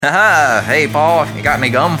Haha, hey Paul, you got any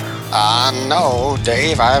gum? No,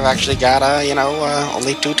 Dave, I've actually got,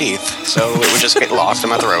 only 2 teeth, so it would just get lost in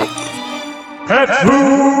my throat. Pet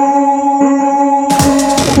food!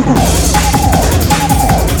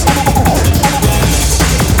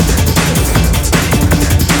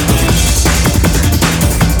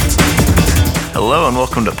 Hello and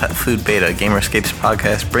welcome to Pet Food Beta, Gamerscape's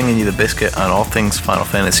podcast, bringing you the biscuit on all things Final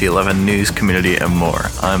Fantasy XI news, community, and more.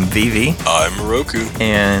 I'm Vivi. I'm Roku.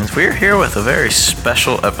 And we're here with a very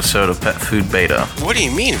special episode of Pet Food Beta. What do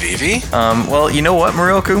you mean, Vivi? Well, you know what,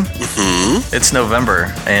 Moroku? Mm-hmm. It's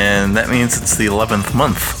November, and that means it's the 11th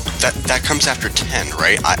month. That comes after 10,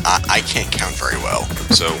 right? I can't count very well,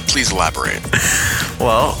 so please elaborate.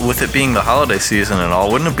 Well, with it being the holiday season and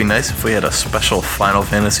all, wouldn't it be nice if we had a special Final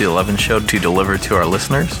Fantasy XI show to deliver to our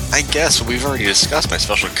listeners? I guess we've already discussed my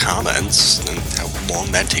special comments and how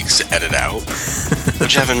long that takes to edit out.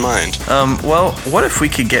 What you have in mind? Well, what if we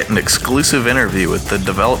could get an exclusive interview with the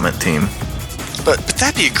development team? But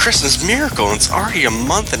that'd be a Christmas miracle, and it's already a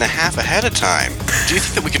month and a half ahead of time. Do you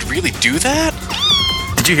think that we could really do that?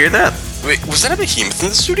 Did you hear that? Wait, was that a behemoth in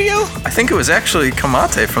the studio? I think it was actually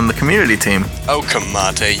Kamate from the community team. Oh,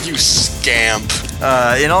 Kamate, you scamp.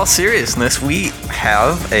 In all seriousness, we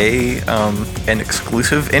have an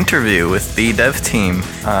exclusive interview with the dev team.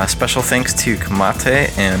 Special thanks to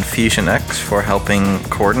Kamate and Fusion X for helping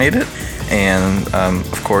coordinate it. And,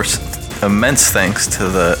 of course, immense thanks to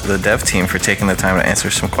the dev team for taking the time to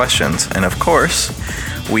answer some questions. And, of course,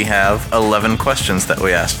 we have 11 questions that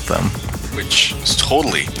we asked them. Which was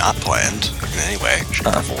totally not planned in any way, shape,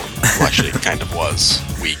 or form. Well, actually, it kind of was.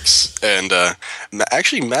 Weeks. And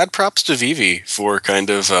actually, mad props to Vivi for kind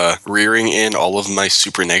of rearing in all of my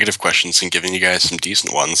super negative questions and giving you guys some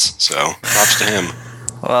decent ones. So, props to him.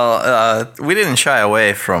 Well, we didn't shy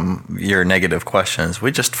away from your negative questions.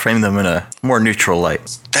 We just framed them in a more neutral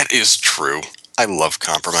light. That is true. I love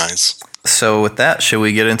compromise. So with that, should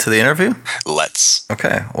we get into the interview? Let's.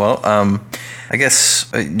 Okay. Well, I guess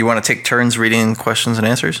you want to take turns reading questions and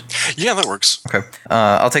answers? Yeah, that works. Okay.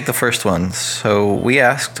 I'll take the first one. So we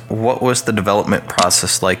asked, what was the development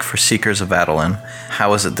process like for Seekers of Adoulin?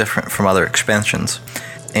 How is it different from other expansions?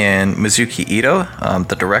 And Mizuki Ito,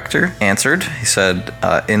 the director, answered. He said,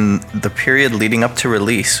 in the period leading up to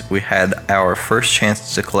release, we had our first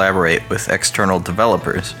chance to collaborate with external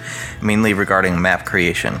developers, mainly regarding map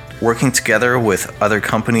creation. Working together with other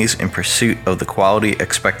companies in pursuit of the quality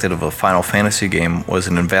expected of a Final Fantasy game was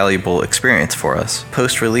an invaluable experience for us.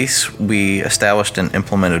 Post-release, we established and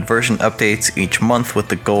implemented version updates each month with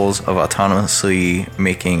the goals of autonomously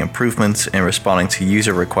making improvements and responding to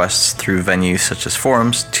user requests through venues such as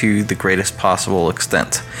forums to the greatest possible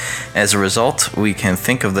extent. As a result, we can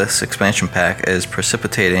think of this expansion pack as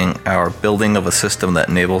precipitating our building of a system that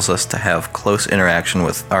enables us to have close interaction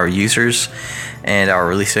with our users and our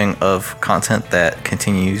releasing of content that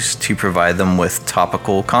continues to provide them with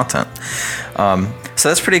topical content. So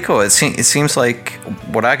that's pretty cool. It seems like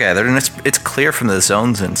what I gathered, and it's clear from the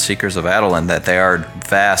zones in Seekers of Adoulin that they are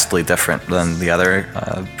vastly different than the other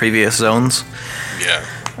previous zones. Yeah.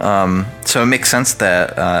 So it makes sense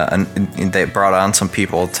that they brought on some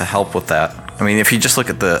people to help with that. I mean, if you just look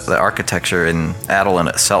at the architecture in Adoulin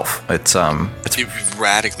itself, it's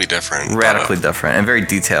radically different. Radically different and very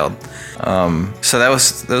detailed. So that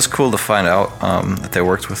was cool to find out that they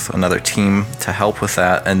worked with another team to help with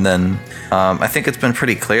that. And then I think it's been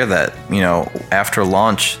pretty clear that, after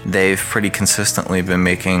launch, they've pretty consistently been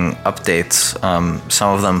making updates.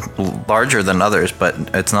 Some of them larger than others, but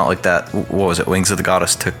it's not like that. What was it? Wings of the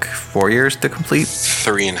Goddess took 4 years to complete?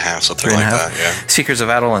 3.5, something like that, yeah. Seekers of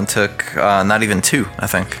Adoulin took not even 2, I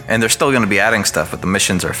think. And they're still going to be adding stuff, but the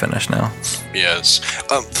missions are finished now. Yes.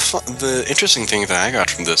 The interesting thing that I got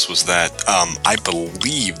from this was that I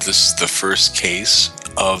believe this is the first case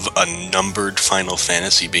of a numbered Final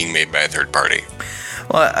Fantasy being made by a third party.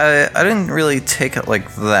 Well, I didn't really take it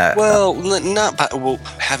like that. Well,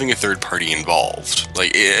 having a third party involved.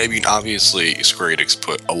 Obviously Square Enix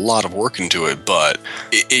put a lot of work into it, but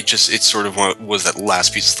it sort of was that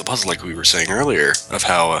last piece of the puzzle, like we were saying earlier, of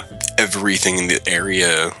how everything in the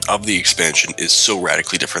area of the expansion is so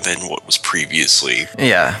radically different than what was previously.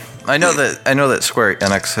 Yeah. I know that Square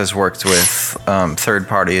Enix has worked with third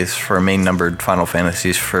parties for main numbered Final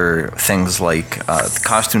Fantasies for things like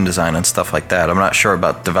costume design and stuff like that. I'm not sure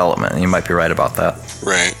about development. You might be right about that.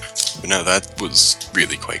 Right. But no, that was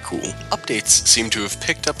really quite cool. Updates seem to have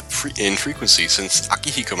picked up in frequency since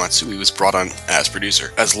Akihiko Matsui was brought on as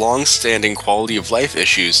producer, as long-standing quality of life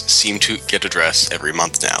issues seem to get addressed every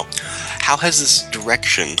month now. How has this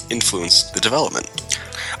direction influenced the development?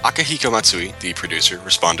 Akihiko Matsui, the producer,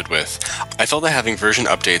 responded with, I felt that having version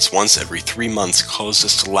updates once every 3 months caused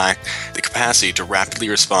us to lack the capacity to rapidly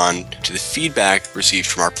respond to the feedback received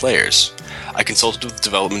from our players. I consulted with the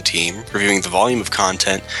development team, reviewing the volume of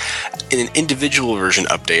content in an individual version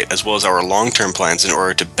update, as well as our long-term plans in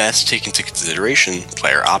order to best take into consideration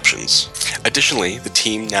player options. Additionally, the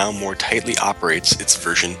team now more tightly operates its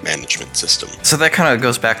version management system. So that kind of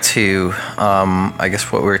goes back to, I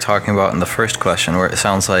guess, what we were talking about in the first question, where it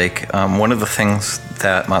sounds like one of the things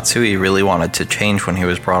that Matsui really wanted to change when he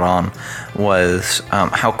was brought on was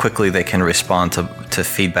how quickly they can respond to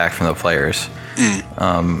feedback from the players.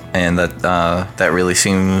 And that really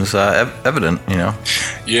seems evident, you know?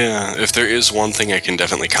 Yeah, if there is one thing I can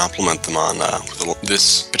definitely compliment them on with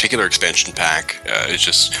this particular expansion pack,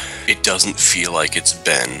 it doesn't feel like it's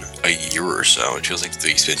been a year or so. It feels like the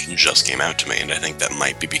expansion just came out to me, and I think that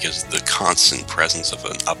might be because of the constant presence of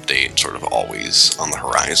an update sort of always on the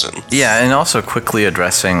horizon. Yeah, and also quickly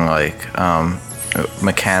addressing, like,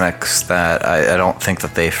 mechanics that I don't think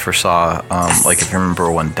that they foresaw. Like, if you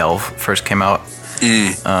remember when Delve first came out,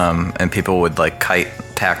 and people would like kite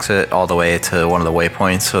tax it all the way to one of the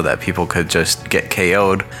waypoints so that people could just get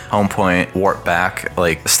KO'd, home point, warp back,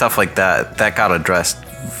 like stuff like that. That got addressed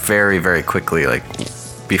very, very quickly, like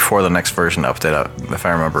before the next version update, if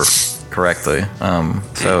I remember correctly.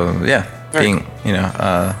 So yeah,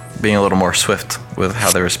 being a little more swift with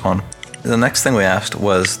how they respond. The next thing we asked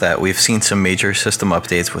was that we've seen some major system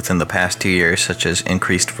updates within the past 2 years, such as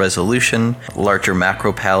increased resolution, larger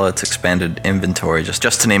macro palettes, expanded inventory,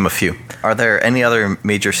 just to name a few. Are there any other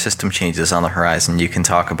major system changes on the horizon you can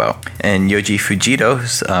talk about? And Yoji Fujito,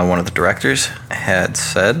 who's one of the directors, had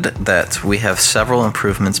said that we have several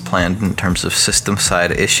improvements planned in terms of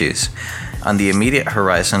system-side issues. On the immediate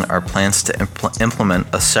horizon are plans to implement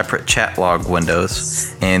a separate chat log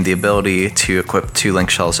windows and the ability to equip 2 link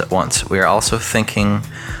shells at once. We are also thinking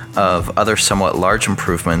of other somewhat large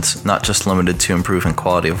improvements, not just limited to improving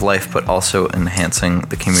quality of life, but also enhancing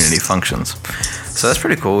the community functions. So that's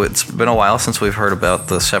pretty cool. It's been a while since we've heard about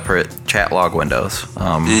the separate chat log windows.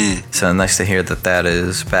 So nice to hear that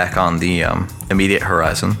is back on the immediate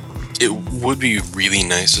horizon. It would be really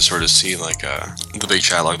nice to sort of see, like, the big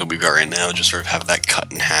chat log that we've got right now, just sort of have that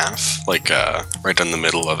cut in half, like, right down the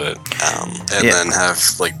middle of it, then have,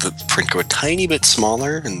 like, the print go a tiny bit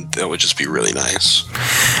smaller, and that would just be really nice.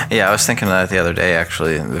 Yeah, I was thinking that the other day,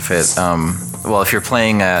 actually. If you're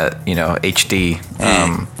playing at, HD,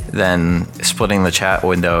 then splitting the chat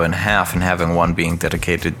window in half and having one being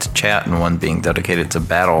dedicated to chat and one being dedicated to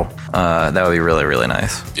battle, that would be really, really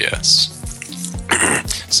nice. Yes.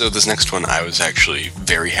 So this next one, I was actually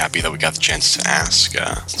very happy that we got the chance to ask,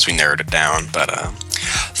 since we narrowed it down. But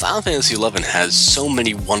Final Fantasy XI has so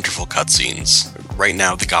many wonderful cutscenes. Right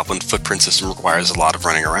now, the Goblin Footprint system requires a lot of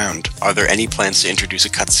running around. Are there any plans to introduce a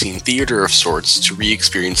cutscene theater of sorts to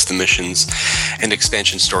re-experience the missions and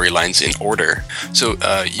expansion storylines in order? So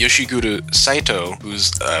Yoshiguro Saito,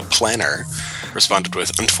 who's a planner, responded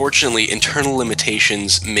with, unfortunately, internal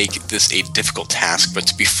limitations make this a difficult task, but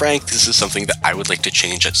to be frank, this is something that I would like to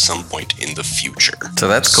change at some point in the future. So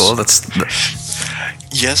that's cool.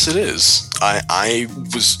 Yes, it is. I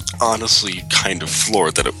was honestly kind of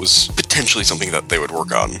floored that it was potentially something that they would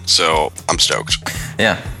work on, so I'm stoked.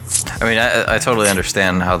 Yeah. I mean, I totally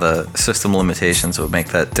understand how the system limitations would make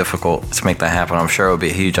that difficult to make that happen. I'm sure it would be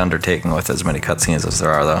a huge undertaking with as many cutscenes as there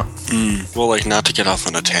are, though. Well, like, not to get off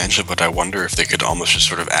on a tangent, but I wonder if they could almost just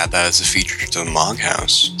sort of add that as a feature to the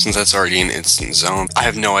Loghouse, since that's already an instant zone. I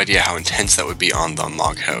have no idea how intense that would be on the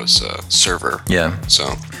Loghouse server. Yeah.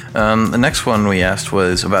 So. The next one we asked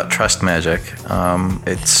was about Trust Magic.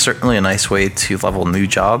 It's certainly a nice way to level new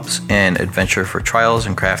jobs and adventure for trials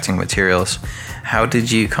and crafting materials. How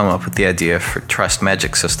did you come up with the idea for Trust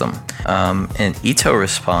Magic system? And Ito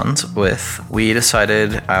responds with, we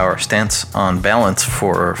decided our stance on balance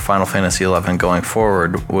for Final Fantasy XI going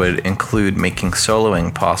forward would include making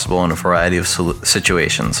soloing possible in a variety of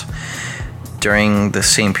situations. During the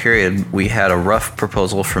same period, we had a rough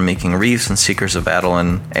proposal for making Reeves and Seekers of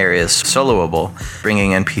Adoulin areas soloable,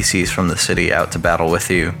 bringing NPCs from the city out to battle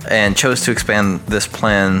with you, and chose to expand this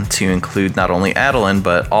plan to include not only Adoulin,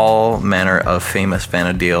 but all manner of famous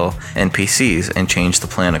Vana'diel NPCs, and change the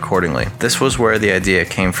plan accordingly. This was where the idea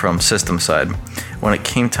came from system side. When it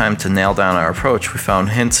came time to nail down our approach, we found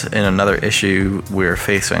hints in another issue we were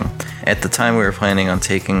facing. At the time, we were planning on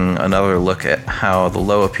taking another look at how the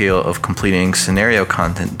low appeal of completing disappointing scenario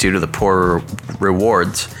content due to the poor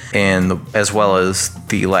rewards, and as well as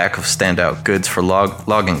the lack of standout goods for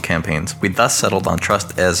logging campaigns. We thus settled on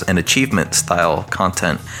Trust as an achievement-style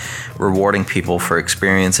content, rewarding people for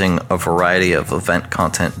experiencing a variety of event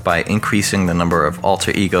content by increasing the number of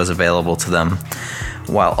alter egos available to them,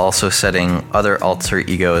 while also setting other alter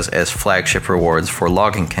egos as flagship rewards for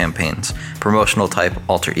logging campaigns, promotional type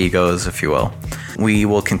alter egos, if you will. We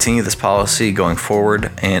will continue this policy going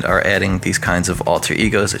forward and are adding these kinds of alter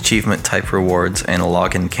egos, achievement type rewards, and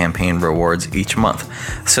login campaign rewards each month.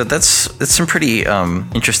 So that's some pretty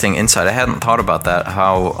interesting insight. I hadn't thought about that,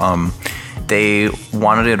 how they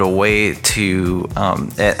wanted it a way to,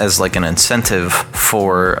 as like an incentive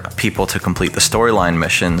for people to complete the storyline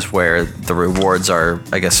missions, where the rewards are,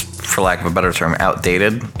 I guess, for lack of a better term,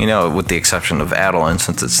 outdated, with the exception of Adeline,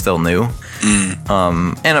 since it's still new.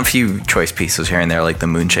 And a few choice pieces here and there, like the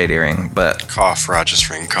Moonshade earring, but cough, Rogers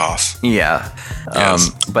ring, cough. Yeah, yes.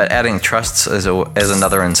 But adding trusts as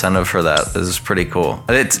another incentive for that is pretty cool.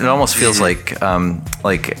 It almost feels like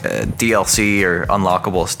DLC or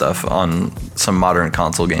unlockable stuff on some modern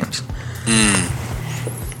console games.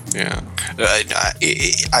 Yeah.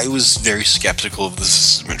 I was very skeptical of the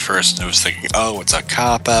system at first. I was thinking, oh, it's a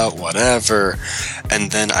cop-out, whatever.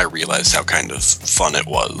 And then I realized how kind of fun it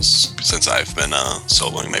was, since I've been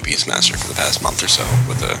soloing my Beastmaster for the past month or so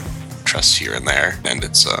with the trusts here and there. And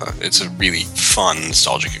it's a really fun,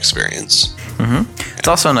 nostalgic experience. Mm-hmm. It's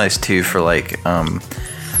also nice, too, for I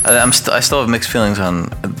still have mixed feelings on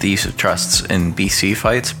the use of trusts in BC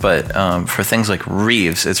fights, but for things like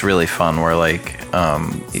Reeves, it's really fun where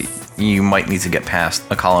you might need to get past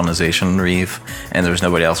a colonization reef and there's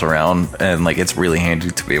nobody else around, and it's really handy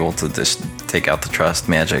to be able to just take out the trust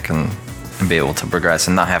magic and be able to progress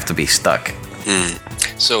and not have to be stuck.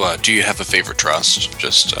 So do you have a favorite trust,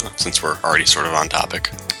 just since we're already sort of on topic?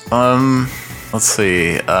 Let's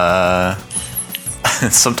see.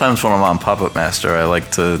 Sometimes when I'm on Puppet Master, I like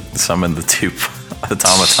to summon the two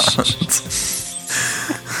automatons.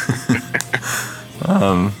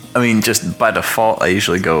 Just by default, I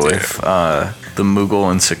usually go with the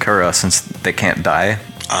Moogle and Sakura, since they can't die.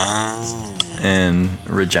 Oh. And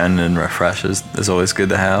regen and refresh is always good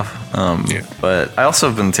to have. But I also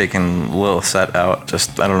have been taking Lilith out,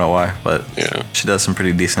 I don't know why, but she does some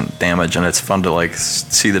pretty decent damage, and it's fun to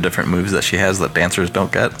see the different moves that she has that dancers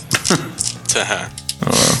don't get. Yeah.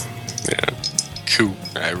 Cool.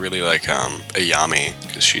 I really like Ayami,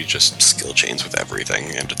 because she just skill chains with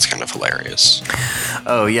everything, and it's kind of hilarious.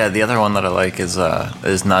 Oh yeah, the other one that I like is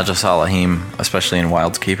Naja Salahim, especially in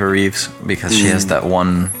Wildkeeper Reeves, because she has that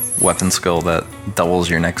one weapon skill that doubles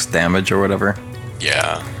your next damage or whatever.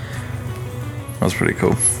 Yeah. That's pretty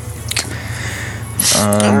cool.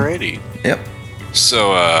 Alrighty. Yep.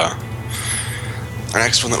 So, our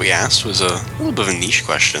next one that we asked was a little bit of a niche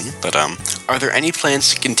question, but are there any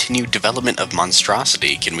plans to continue development of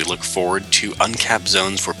Monstrosity? Can we look forward to uncapped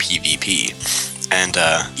zones for PvP? And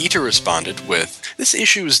Ita responded with, this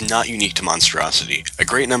issue is not unique to Monstrosity. A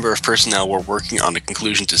great number of personnel were working on a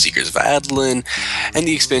conclusion to Seekers of Adeline, and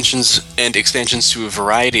the expansions to a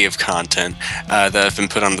variety of content that have been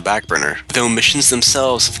put on the back burner. Though missions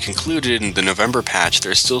themselves have concluded in the November patch,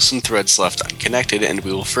 there are still some threads left unconnected, and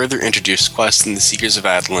we will further introduce quests in the Seekers of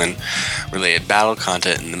Adeline related battle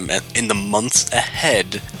content in the months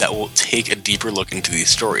ahead that will take a deeper look into these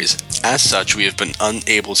stories. As such, we have been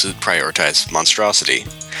unable to prioritize Monstrosity.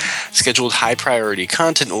 Scheduled high priority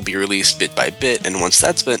content will be released bit by bit, and once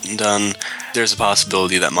that's been done, there's a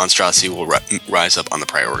possibility that Monstrosity will rise up on the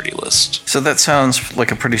priority list. So that sounds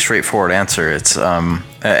like a pretty straightforward answer. It's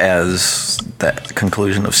as that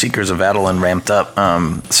conclusion of Seekers of Adeline ramped up,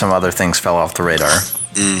 some other things fell off the radar.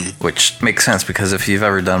 Which makes sense, because if you've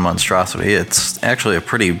ever done Monstrosity, it's actually a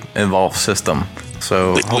pretty involved system.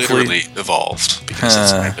 So literally evolved, because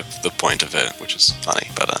that's kind of the point of it, which is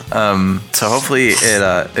funny. But so hopefully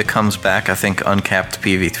it comes back. I think uncapped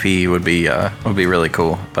PvP would be really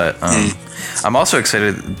cool. But I'm also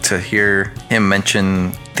excited to hear him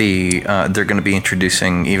mention they're going to be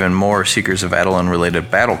introducing even more Seekers of Adeline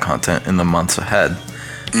related battle content in the months ahead.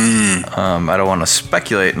 I don't want to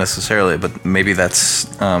speculate necessarily, but maybe that's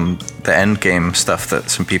the end game stuff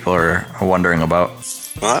that some people are wondering about.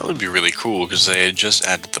 Well, that would be really cool, because they had just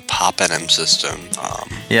added the pop NM system.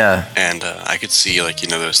 And I could see,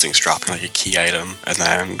 those things dropping like a key item, and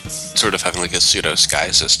then sort of having a pseudo Sky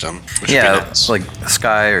system. Which would be nice. Like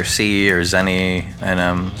Sky or C or Zenny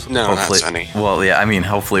NM. No, hopefully, not Zenny. Well, yeah,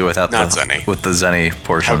 hopefully with the Zenny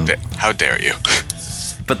portion. How dare you?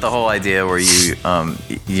 But the whole idea where you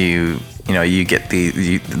get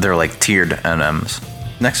they're like tiered NMs.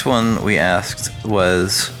 Next one we asked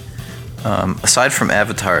was, Aside from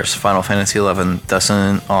avatars, Final Fantasy XI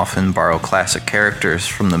doesn't often borrow classic characters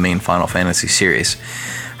from the main Final Fantasy series.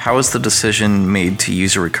 How was the decision made to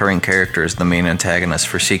use a recurring character as the main antagonist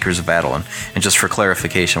for Seekers of Adoulin? And just for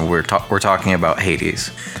clarification, we're talking about Hades.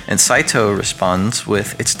 And Saito responds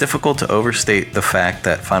with, "It's difficult to overstate the fact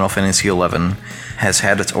that Final Fantasy XI has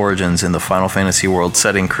had its origins in the Final Fantasy world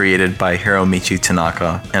setting created by Hiromichi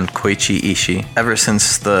Tanaka and Koichi Ishii ever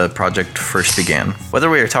since the project first began. Whether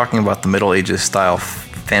we are talking about the Middle Ages style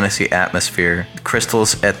fantasy atmosphere,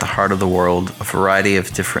 crystals at the heart of the world, a variety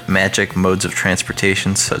of different magic modes of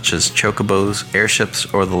transportation such as chocobos, airships,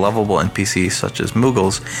 or the lovable NPCs such as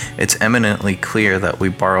Moogles, it's eminently clear that we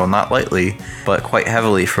borrow not lightly, but quite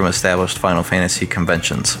heavily from established Final Fantasy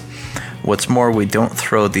conventions. What's more, we don't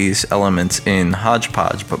throw these elements in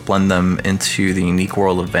hodgepodge, but blend them into the unique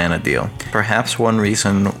world of Vana'diel. Perhaps one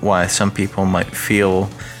reason why some people might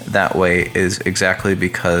feel that way is exactly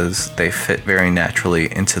because they fit very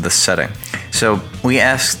naturally into the setting." So we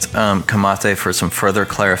asked Kamate for some further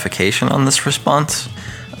clarification on this response.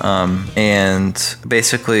 And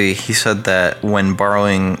basically he said that when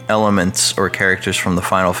borrowing elements or characters from the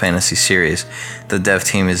Final Fantasy series, the dev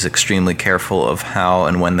team is extremely careful of how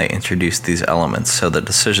and when they introduce these elements. So the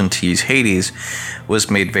decision to use Hades was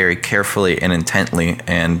made very carefully and intently,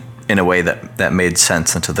 and in a way that made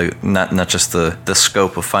sense into the not just the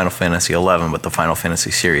scope of Final Fantasy XI, but the Final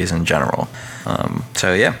Fantasy series in general.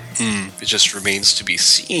 So yeah. It just remains to be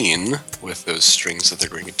seen with those strings that they're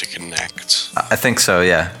going to connect. I think so,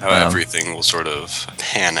 yeah. How everything will sort of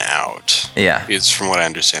pan out. Yeah. Because from what I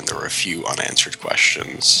understand, there were a few unanswered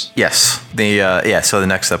questions. Yes. So the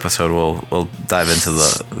next episode we'll dive into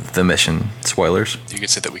the mission spoilers. You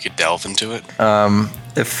could say that we could delve into it.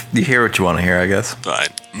 If you hear what you want to hear, I guess.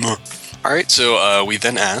 But all right, so we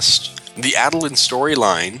then asked, the Adoulin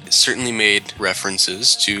storyline certainly made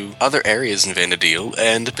references to other areas in Vana'diel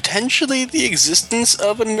and potentially the existence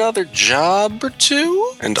of another job or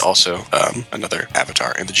two, and also another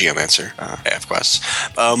avatar in the Geomancer AF quest.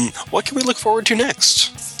 What can we look forward to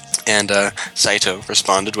next? And Saito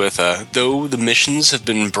responded with, though the missions have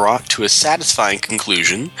been brought to a satisfying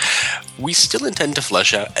conclusion, we still intend to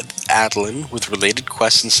flesh out Adoulin with related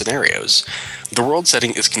quests and scenarios. The world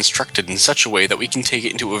setting is constructed in such a way that we can take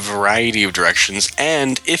it into a variety of directions,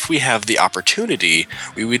 and if we have the opportunity,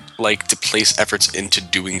 we would like to place efforts into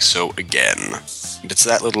doing so again. And it's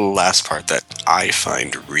that little last part that I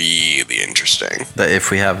find really interesting. That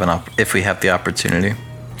if we have the opportunity.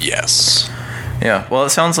 Yes. Yeah, well, it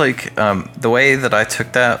sounds like the way that I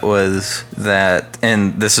took that was that,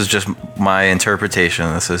 and this is just my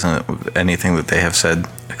interpretation, this isn't anything that they have said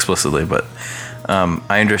explicitly, but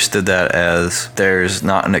I understood that as there's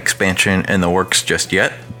not an expansion in the works just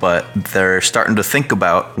yet, but they're starting to think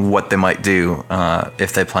about what they might do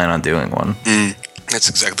if they plan on doing one. That's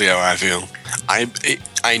exactly how I feel.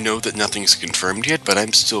 I know that nothing's confirmed yet, but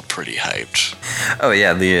I'm still pretty hyped. Oh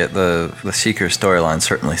yeah, the Seeker storyline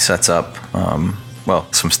certainly sets up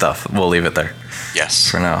some stuff. We'll leave it there. Yes.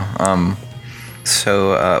 For now.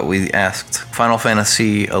 So we asked, Final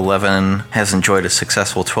Fantasy XI has enjoyed a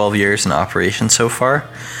successful 12 years in operation so far.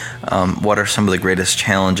 What are some of the greatest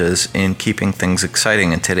challenges in keeping things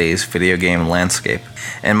exciting in today's video game landscape?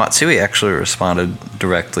 And Matsui actually responded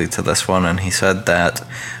directly to this one, and he said that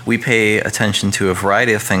we pay attention to a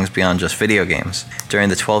variety of things beyond just video games. During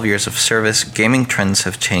the 12 years of service, gaming trends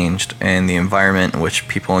have changed, and the environment in which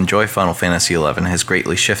people enjoy Final Fantasy XI has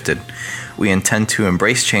greatly shifted. We intend to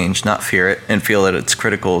embrace change, not fear it, and feel that it's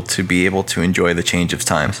critical to be able to enjoy the change of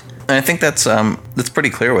times. And I think that's pretty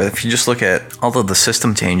clear with, if you just look at all of the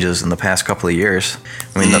system changes in the past couple of years.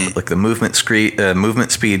 I mean, the movement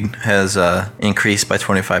speed has increased by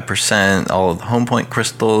 25%. All of the home point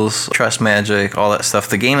crystals, trust magic, all that stuff.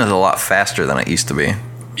 The game is a lot faster than it used to be.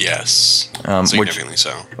 Yes, significantly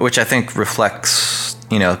so. Which I think reflects,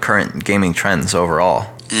 current gaming trends overall.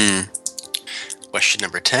 Question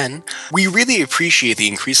number 10. We really appreciate the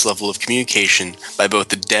increased level of communication by both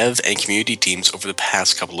the dev and community teams over the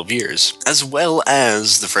past couple of years, as well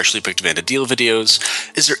as the freshly picked Vana'diel videos.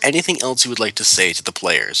 Is there anything else you would like to say to the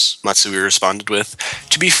players? Matsui responded with,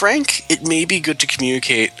 to be frank, it may be good to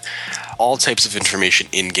communicate all types of information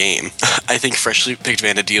in-game. I think freshly picked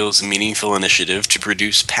Vana'diel is a meaningful initiative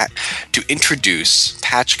to introduce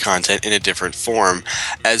patch content in a different form,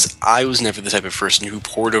 as I was never the type of person who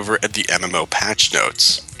pored over at the MMO patch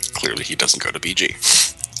notes. Clearly he doesn't go to BG.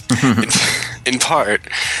 In part,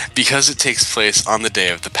 because it takes place on the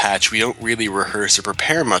day of the patch, we don't really rehearse or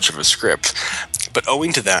prepare much of a script. But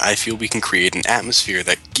owing to that, I feel we can create an atmosphere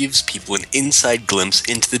that gives people an inside glimpse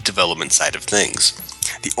into the development side of things.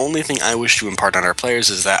 The only thing I wish to impart on our players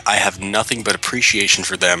is that I have nothing but appreciation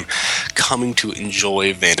for them coming to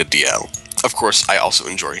enjoy Vana'diel. Of course, I also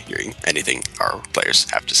enjoy hearing anything our players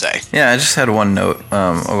have to say. Yeah, I just had one note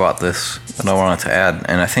about this that I wanted to add,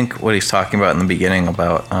 and I think what he's talking about in the beginning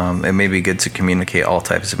about it may be good to communicate all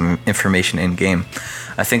types of information in game.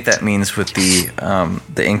 I think that means with the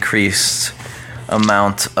increased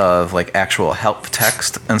amount of like actual help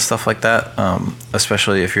text and stuff like that,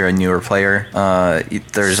 especially if you're a newer player.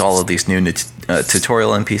 There's all of these new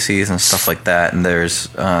tutorial NPCs and stuff like that, and there's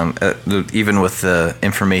even with the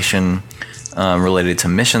information related to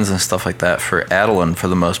missions and stuff like that for Adoulin, for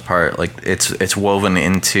the most part, like it's woven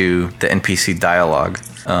into the NPC dialogue.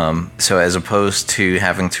 So as opposed to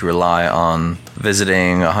having to rely on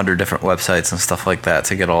visiting 100 different websites and stuff like that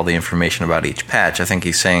to get all the information about each patch, I think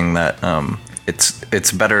he's saying that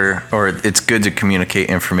it's better, or it's good to communicate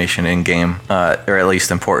information in game, or at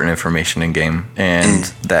least important information in game, and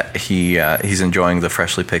that he's enjoying the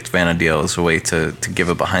freshly picked Vana'diel as a way to give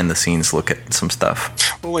a behind the scenes look at some stuff.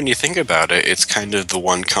 Well, when you think about it, it's kind of the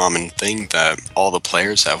one common thing that all the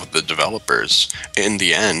players have with the developers. In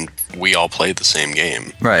the end, we all play the same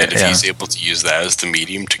game, right? And if he's able to use that as the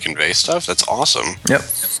medium to convey stuff, that's awesome. Yep.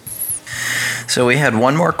 So we had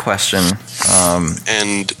one more question.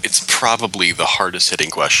 And it's probably the hardest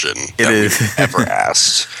hitting question we've ever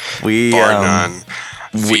asked. Bar none.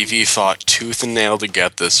 Vivi fought tooth and nail to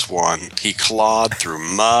get this one. He clawed through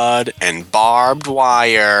mud and barbed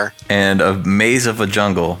wire. And a maze of a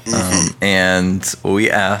jungle. And we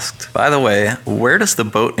asked, by the way, where does the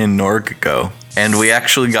boat in Norg go? And we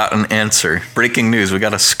actually got an answer. Breaking news, we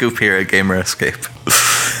got a scoop here at Gamer Escape.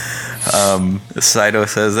 Saito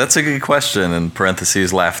says, that's a good question, in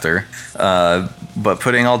parentheses, laughter. But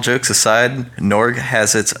putting all jokes aside, Norg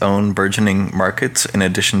has its own burgeoning markets in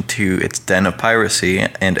addition to its den of piracy,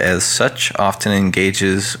 and as such often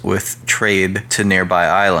engages with trade to nearby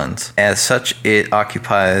islands. As such, it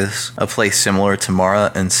occupies a place similar to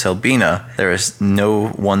Mara and Selbina. There is no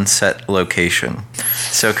one set location.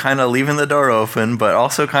 So kind of leaving the door open, but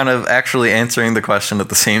also kind of actually answering the question at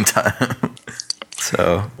the same time.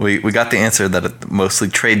 So we got the answer that it's mostly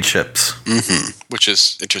trade ships. Which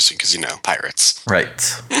is interesting because, pirates.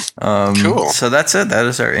 Right. Cool. So that's it. That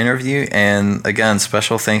is our interview. And again,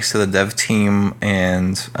 special thanks to the dev team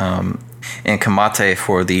and Kamate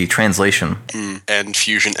for the translation. And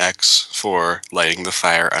Fusion X for lighting the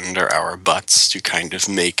fire under our butts to kind of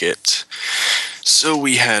make it so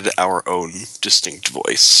we had our own distinct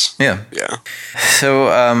voice. Yeah. So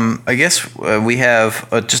I guess we have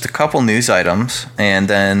just a couple news items and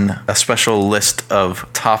then a special list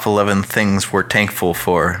of top 11 things we're thankful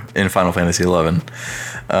for in Final Fantasy XI,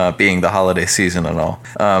 being the holiday season and all.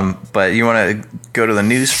 But you want to go to the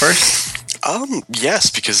news first? Yes,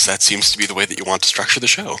 because that seems to be the way that you want to structure the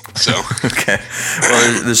show. So okay.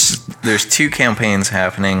 Well, there's two campaigns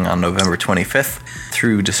happening on November 25th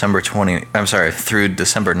through December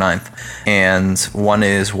 9th. And one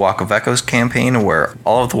is Walk of Echoes campaign, where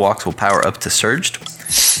all of the walks will power up to Surged.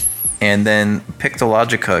 And then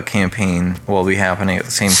Pictologica campaign will be happening at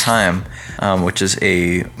the same time, which is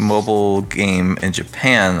a mobile game in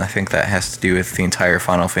Japan. I think that has to do with the entire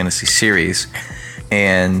Final Fantasy series.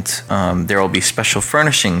 And there will be special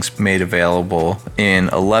furnishings made available in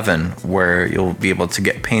 11, where you'll be able to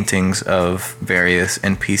get paintings of various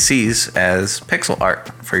NPCs as pixel art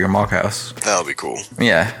for your mock house. That'll be cool.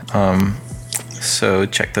 Yeah. So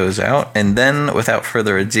check those out. And then, without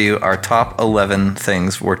further ado, our top 11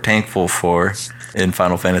 things we're thankful for in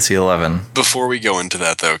Final Fantasy XI. Before we go into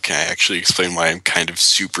that, though, can I actually explain why I'm kind of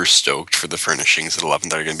super stoked for the furnishings at 11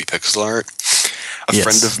 that are going to be pixel art? A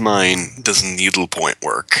friend of mine does needlepoint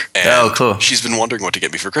work. And cool. She's been wondering what to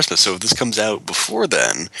get me for Christmas. So if this comes out before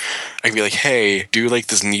then, I can be like, hey, do like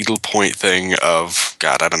this needlepoint thing of,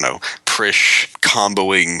 God, I don't know, Prish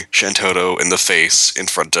comboing Shantoto in the face in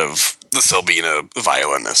front of the Selbina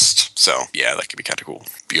violinist. So, yeah, that could be kind of cool.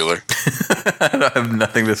 Bueller. I have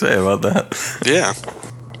nothing to say about that. Yeah.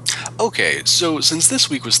 Okay, so since this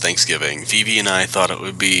week was Thanksgiving, Vivi and I thought it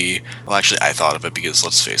would be, well, actually I thought of it because,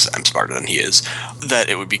 let's face it, I'm smarter than he is, that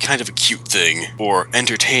it would be kind of a cute thing or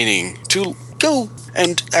entertaining to go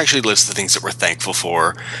and actually list the things that we're thankful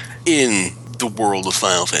for in the world of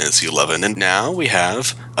Final Fantasy XI. And now we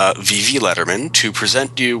have Vivi Letterman to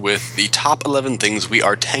present you with the top 11 things we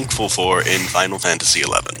are thankful for in Final Fantasy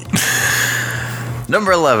XI.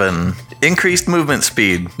 Number 11, increased movement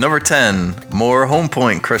speed. Number 10, more home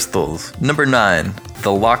point crystals. Number 9,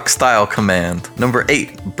 the Lock Style Command. Number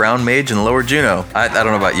 8, Brown Mage and Lower Juno. I don't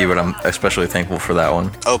know about you, but I'm especially thankful for that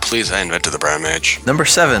one. Oh, please, I invented the Brown Mage. Number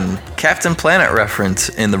 7, Captain Planet reference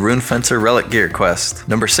in the Rune Fencer Relic Gear quest.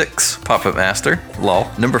 Number 6, Puppet Master. Lol.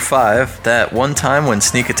 Number 5, that one time when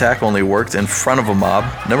sneak attack only worked in front of a mob.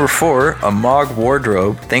 Number 4, a Mog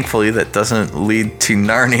wardrobe. Thankfully, that doesn't lead to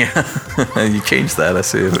Narnia. You changed that, I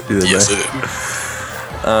see. Yes, it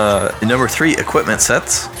did. Number 3, equipment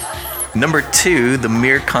sets. Number 2, the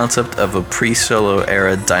mere concept of a pre-solo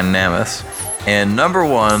era Dynamis. And number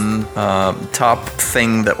 1, top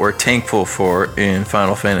thing that we're thankful for in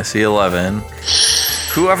Final Fantasy XI,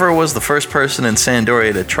 whoever was the first person in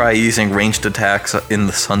Sandoria to try using ranged attacks in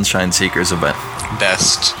the Sunshine Seekers event.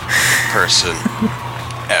 Best person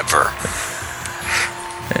ever.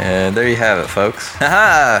 And there you have it, folks.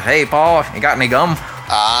 Haha! Hey, Paul, you got any gum?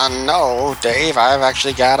 No, Dave, I've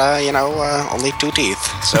actually got, only 2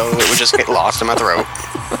 teeth, so it would just get lost in my throat.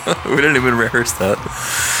 We didn't even rehearse that.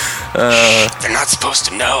 They're not supposed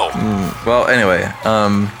to know. Well, anyway,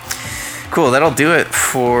 cool. That'll do it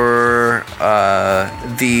for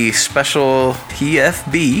the special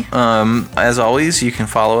PFB. As always, you can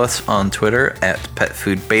follow us on Twitter at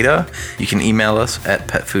PetFoodBeta. You can email us at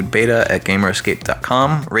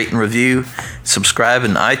petfoodbeta@gamerescape.com. Rate and review, subscribe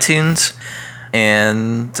in iTunes.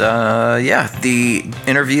 And the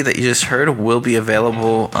interview that you just heard will be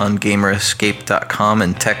available on gamerescape.com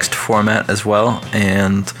in text format as well.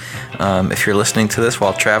 And if you're listening to this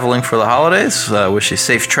while traveling for the holidays, wish you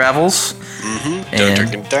safe travels. Don't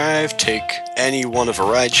drink and drive. Take any one of a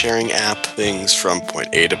ride-sharing app, things from point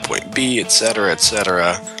A to point B, etc.,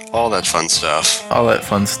 etc. All that fun stuff. All that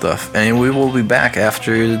fun stuff. And we will be back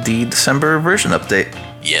after the December version update.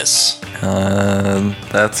 Yes.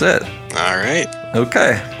 That's it. All right.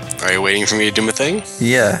 Okay. Are you waiting for me to do my thing?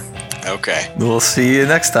 Yeah. Okay. We'll see you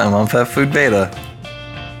next time on Pet Food Beta.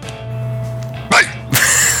 Bye.